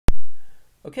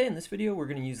Okay, in this video we're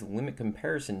going to use the limit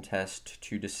comparison test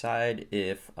to decide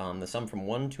if the sum from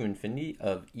 1 to infinity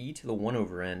of e to the 1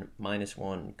 over n minus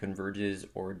 1 converges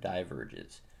or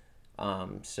diverges.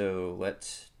 So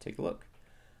let's take a look.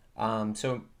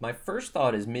 So my first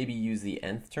thought is maybe use the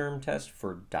nth term test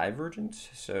for divergence.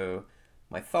 So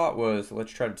my thought was,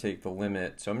 let's try to take the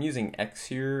limit. So I'm using x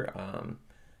here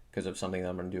because of something that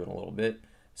I'm going to do in a little bit.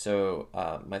 So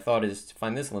my thought is to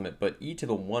find this limit, but e to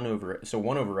the 1 over, so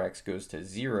 1 over x goes to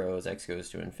 0 as x goes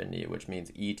to infinity, which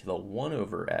means e to the 1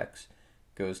 over x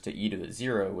goes to e to the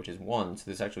 0, which is 1. So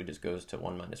this actually just goes to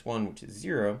 1 minus 1, which is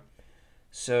 0.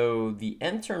 So the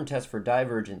nth term test for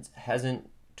divergence hasn't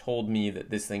told me that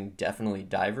this thing definitely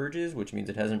diverges, which means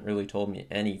it hasn't really told me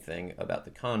anything about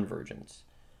the convergence.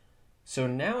 So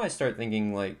now I start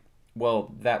thinking like,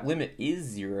 well, that limit is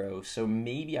 0, so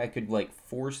maybe I could like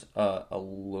force a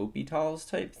L'Hopital's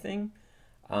type thing.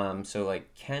 So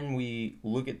like, can we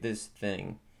look at this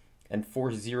thing and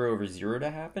force 0 over 0 to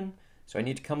happen? So I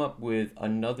need to come up with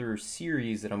another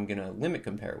series that I'm going to limit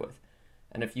compare with.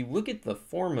 And if you look at the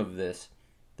form of this,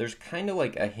 there's kind of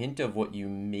like a hint of what you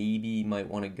maybe might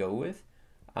want to go with.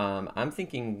 I'm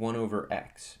thinking 1 over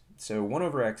x. So 1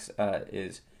 over x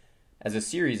is, as a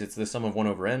series, it's the sum of 1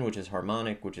 over n, which is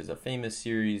harmonic, which is a famous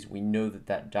series. We know that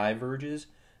that diverges.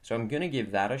 So I'm going to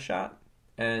give that a shot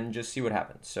and just see what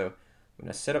happens. So I'm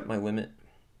going to set up my limit.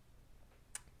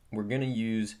 We're going to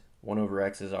use 1 over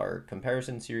x as our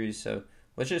comparison series. So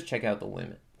let's just check out the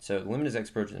limit. So the limit is x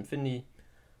approaches infinity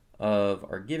of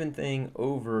our given thing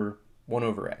over 1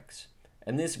 over x.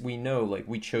 And this we know, like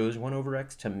we chose 1 over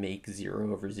x to make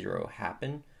 0 over 0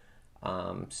 happen.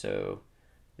 So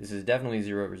this is definitely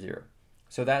 0 over 0.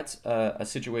 So that's a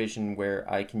situation where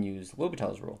I can use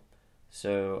L'Hopital's rule.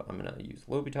 So I'm going to use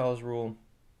L'Hopital's rule,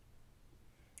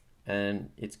 and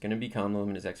it's going to become the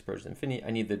limit as x approaches infinity.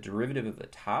 I need the derivative of the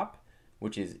top,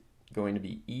 which is going to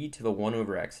be e to the 1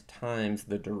 over x times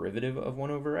the derivative of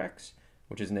 1 over x,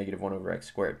 which is negative 1 over x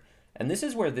squared. And this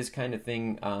is where this kind of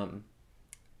thing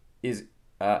is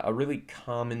a really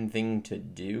common thing to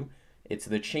do. It's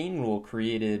the chain rule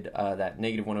created that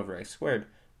negative 1 over x squared.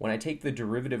 When I take the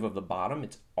derivative of the bottom,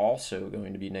 it's also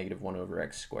going to be negative 1 over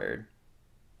x squared.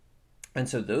 And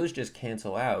so those just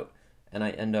cancel out, and I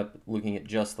end up looking at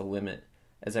just the limit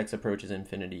as x approaches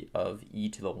infinity of e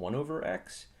to the 1 over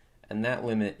x, and that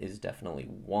limit is definitely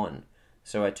 1.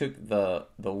 So I took the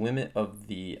limit of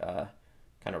the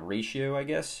kind of ratio, I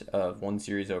guess, of one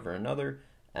series over another,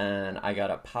 and I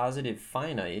got a positive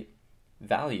finite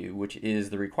value, which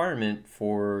is the requirement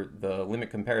for the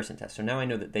limit comparison test. So now I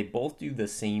know that they both do the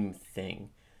same thing.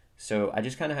 So I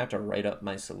just kind of have to write up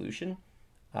my solution.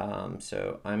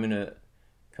 So I'm going to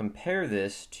compare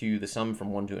this to the sum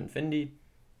from 1 to infinity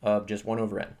of just 1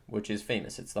 over n, which is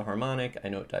famous. It's the harmonic. I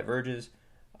know it diverges.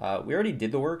 We already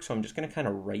did the work, so I'm just going to kind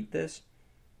of write this.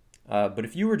 But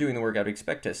if you were doing the work, I would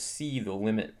expect to see the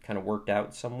limit kind of worked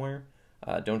out somewhere.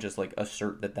 Don't just like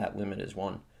assert that that limit is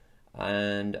 1.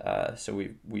 And so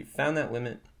we've found that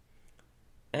limit,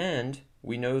 and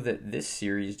we know that this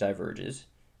series diverges,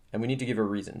 and we need to give a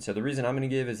reason. So the reason I'm going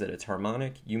to give is that it's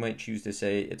harmonic. You might choose to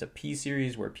say it's a p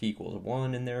series where p equals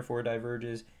 1 and therefore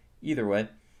diverges. Either way.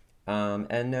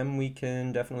 And then we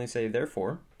can definitely say,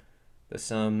 therefore, the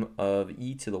sum of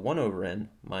e to the 1 over n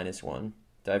minus 1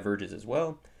 diverges as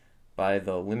well by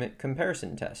the limit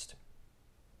comparison test.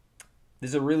 This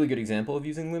is a really good example of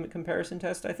using limit comparison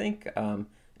test, I think.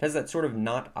 It has that sort of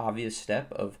not obvious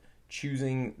step of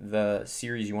choosing the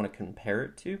series you want to compare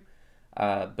it to,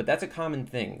 but that's a common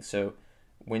thing. So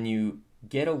when you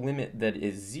get a limit that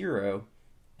is 0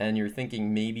 and you're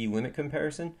thinking maybe limit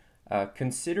comparison,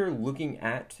 consider looking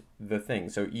at the thing.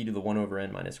 So e to the 1 over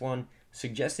n minus 1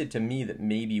 suggested to me that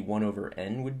maybe 1 over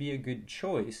n would be a good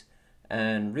choice,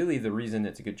 and really the reason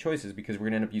it's a good choice is because we're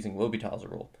going to end up using L'Hopital's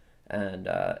rule, and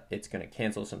it's going to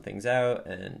cancel some things out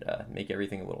and make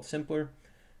everything a little simpler.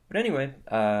 But anyway,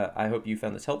 I hope you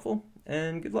found this helpful,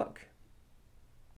 and good luck.